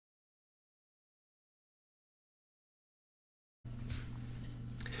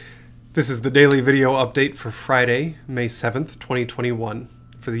This is the daily video update for Friday, May 7th, 2021.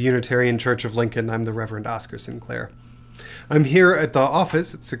 For the Unitarian Church of Lincoln, I'm the Reverend Oscar Sinclair. I'm here at the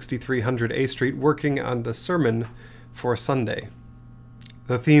office at 6300 A Street working on the sermon for Sunday.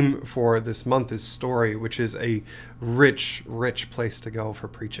 The theme for this month is story, which is a rich, rich place to go for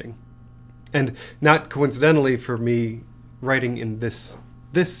preaching. And not coincidentally for me writing in this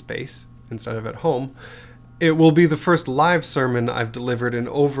space instead of at home, it will be the first live sermon I've delivered in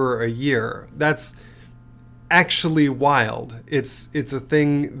over a year. That's actually wild. It's a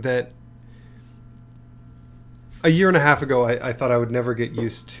thing that a year and a half ago I thought I would never get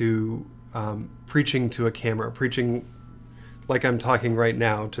used to preaching to a camera, preaching like I'm talking right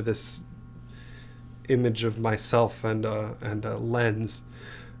now to this image of myself and a lens.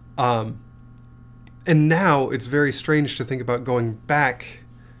 And now it's very strange to think about going back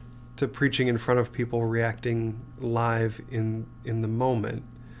to preaching in front of people, reacting live in the moment.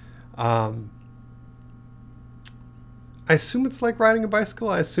 I assume it's like riding a bicycle.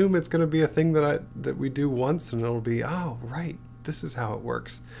 I assume it's going to be a thing that we do once, and it'll be, oh, right, this is how it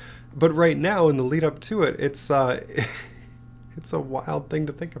works. But right now, in the lead up to it, it's it's a wild thing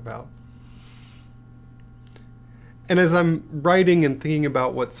to think about. And as I'm writing and thinking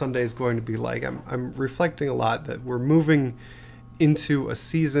about what Sunday is going to be like, I'm reflecting a lot that we're moving into a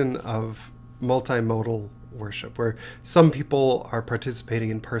season of multimodal worship, where some people are participating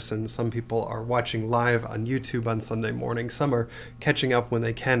in person, some people are watching live on YouTube on Sunday morning, some are catching up when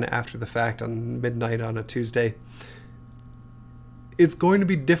they can after the fact on midnight on a Tuesday. It's going to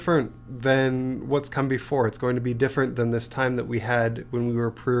be different than what's come before. It's going to be different than this time that we had when we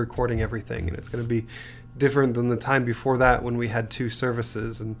were pre-recording everything, and it's going to be different than the time before that when we had 2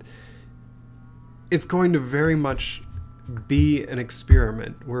 services, and it's going to very much be an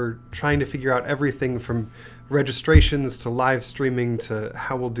experiment. We're trying to figure out everything from registrations to live streaming to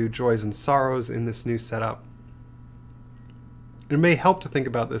how we'll do joys and sorrows in this new setup. It may help to think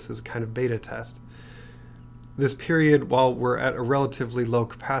about this as a kind of beta test. This period, while we're at a relatively low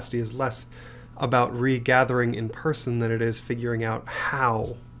capacity, is less about regathering in person than it is figuring out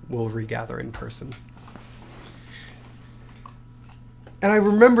how we'll regather in person. And I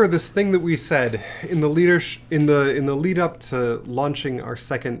remember this thing that we said in the lead up to launching our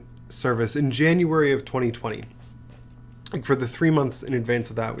second service in January of 2020. Like for the 3 months in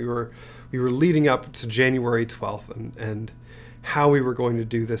advance of that, we were leading up to January 12th and how we were going to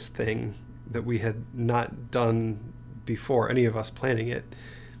do this thing that we had not done before, any of us planning it.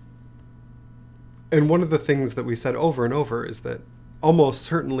 And one of the things that we said over and over is that almost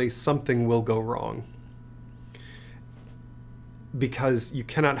certainly something will go wrong, because you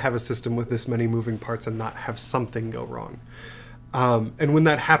cannot have a system with this many moving parts and not have something go wrong. And when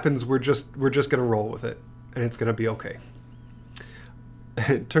that happens, we're just going to roll with it, and it's going to be okay.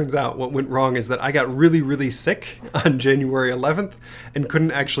 It turns out what went wrong is that I got really, really sick on January 11th and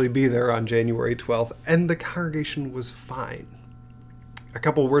couldn't actually be there on January 12th, and the congregation was fine. A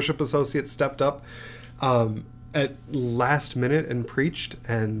couple worship associates stepped up at last minute and preached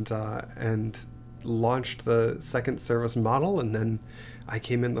and launched the second service model, and then I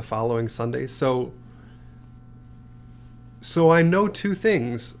came in the following Sunday. So I know 2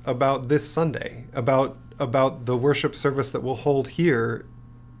 things about this Sunday, about the worship service that we'll hold here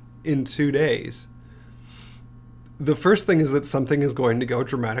in 2 days. The first thing is that something is going to go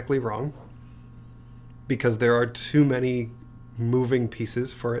dramatically wrong, because there are too many moving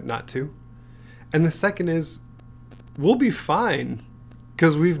pieces for it not to. And the second is we'll be fine,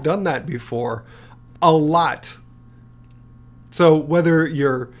 because we've done that before a lot. So whether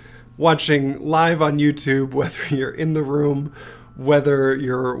you're watching live on YouTube, whether you're in the room, whether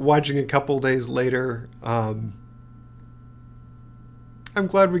you're watching a couple days later, I'm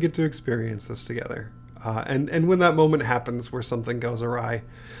glad we get to experience this together. And when that moment happens where something goes awry,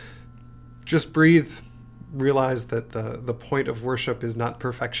 just breathe. Realize that the point of worship is not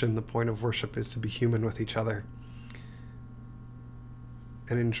perfection. The point of worship is to be human with each other.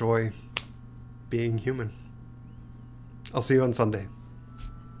 And enjoy being human. I'll see you on Sunday.